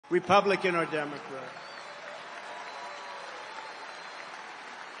Republican or Democrat.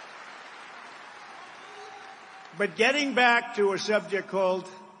 But getting back to a subject called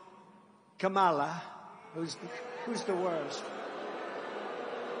Kamala, who's the worst?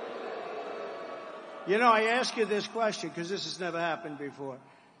 You know, I ask you this question because this has never happened before.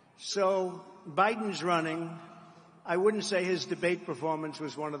 So Biden's running. I wouldn't say his debate performance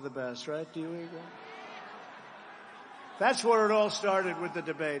was one of the best, right? Do you agree? That's where it all started with the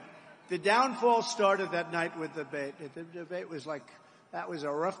debate. The downfall started that night with the debate. The debate was like, that was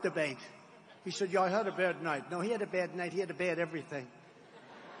a rough debate. He said, yeah, I had a bad night. No, he had a bad night. He had a bad everything.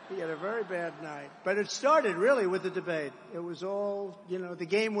 He had a very bad night. But it started really with the debate. It was all, you know, the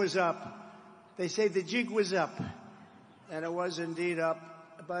game was up. They say the jig was up. And it was indeed up.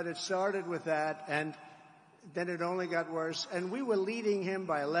 But it started with that. And then it only got worse. And we were leading him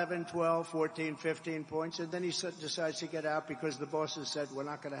by 11, 12, 14, 15 points. And then he decides to get out because the bosses said, we're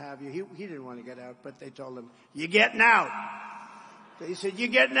not going to have you. He didn't want to get out, but they told him, you're getting out. They said, you're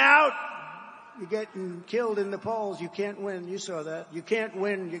getting out. You're getting killed in the polls. You can't win. You saw that. You can't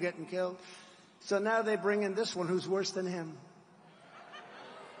win. You're getting killed. So now they bring in this one who's worse than him.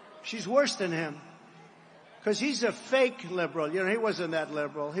 She's worse than him. Because he's a fake liberal. You know, he wasn't that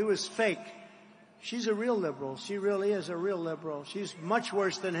liberal. He was fake. She's a real liberal. She really is a real liberal. She's much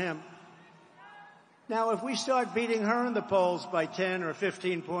worse than him. Now, if we start beating her in the polls by 10 or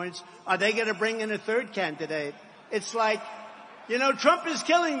 15 points, are they going to bring in a third candidate? It's like, you know, Trump is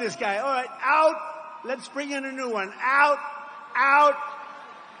killing this guy. All right, out. Let's bring in a new one. Out, out.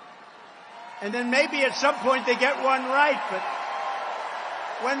 And then maybe at some point they get one right, but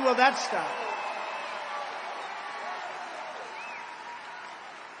when will that stop?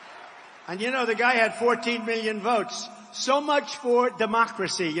 And you know, the guy had 14 million votes. So much for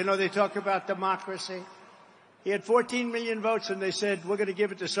democracy. You know, they talk about democracy. He had 14 million votes and they said, we're going to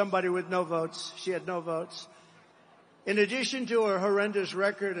give it to somebody with no votes. She had no votes. In addition to her horrendous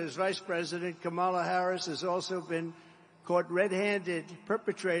record as Vice President, Kamala Harris has also been caught red-handed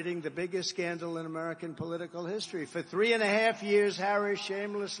perpetrating the biggest scandal in American political history. For 3.5 years, Harris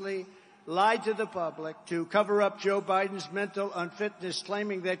shamelessly lied to the public to cover up Joe Biden's mental unfitness,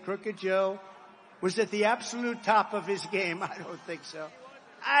 claiming that Crooked Joe was at the absolute top of his game. I don't think so.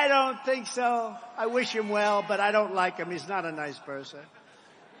 I don't think so. I wish him well, but I don't like him. He's not a nice person.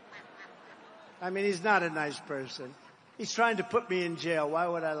 I mean, he's not a nice person. He's trying to put me in jail. Why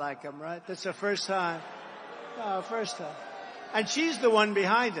would I like him, right? That's the first time. Oh, first time. And she's the one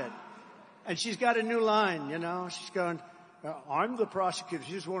behind it. And she's got a new line, you know. She's going, I'm the prosecutor.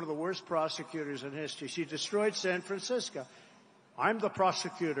 She's one of the worst prosecutors in history. She destroyed San Francisco. I'm the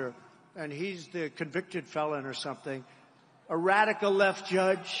prosecutor, and he's the convicted felon or something. A radical left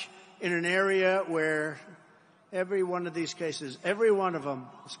judge in an area where every one of these cases, every one of them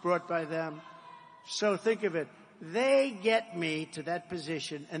is brought by them. So think of it. They get me to that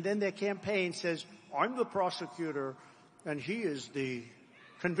position, and then their campaign says, I'm the prosecutor, and he is the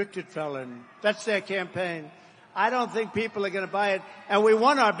convicted felon. That's their campaign. I don't think people are going to buy it. And we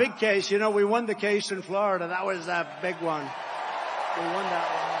won our big case. You know, we won the case in Florida. That was a big one. We won that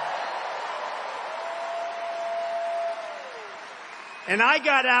one. And I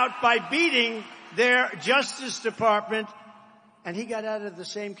got out by beating their Justice Department. And he got out of the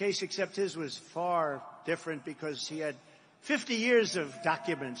same case, except his was far different because he had 50 years of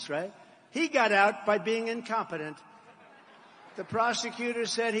documents, right? He got out by being incompetent. The prosecutor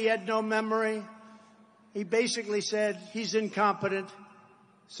said he had no memory. He basically said he's incompetent,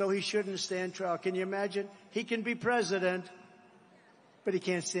 so he shouldn't stand trial. Can you imagine? He can be president, but he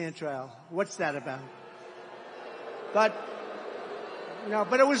can't stand trial. What's that about? But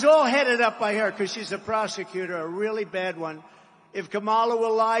it was all headed up by her because she's a prosecutor, a really bad one. If Kamala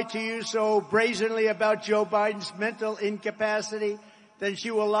will lie to you so brazenly about Joe Biden's mental incapacity, then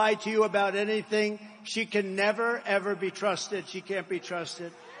she will lie to you about anything. She can never, ever be trusted. She can't be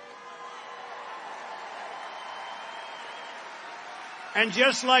trusted. And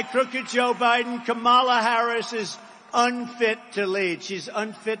just like crooked Joe Biden, Kamala Harris is unfit to lead. She's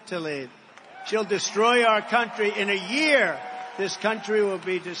unfit to lead. She'll destroy our country. In a year, this country will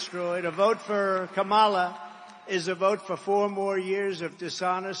be destroyed. A vote for Kamala is a vote for 4 more years of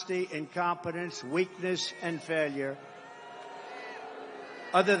dishonesty, incompetence, weakness, and failure.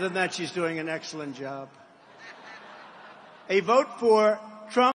 Other than that, she's doing an excellent job. A vote for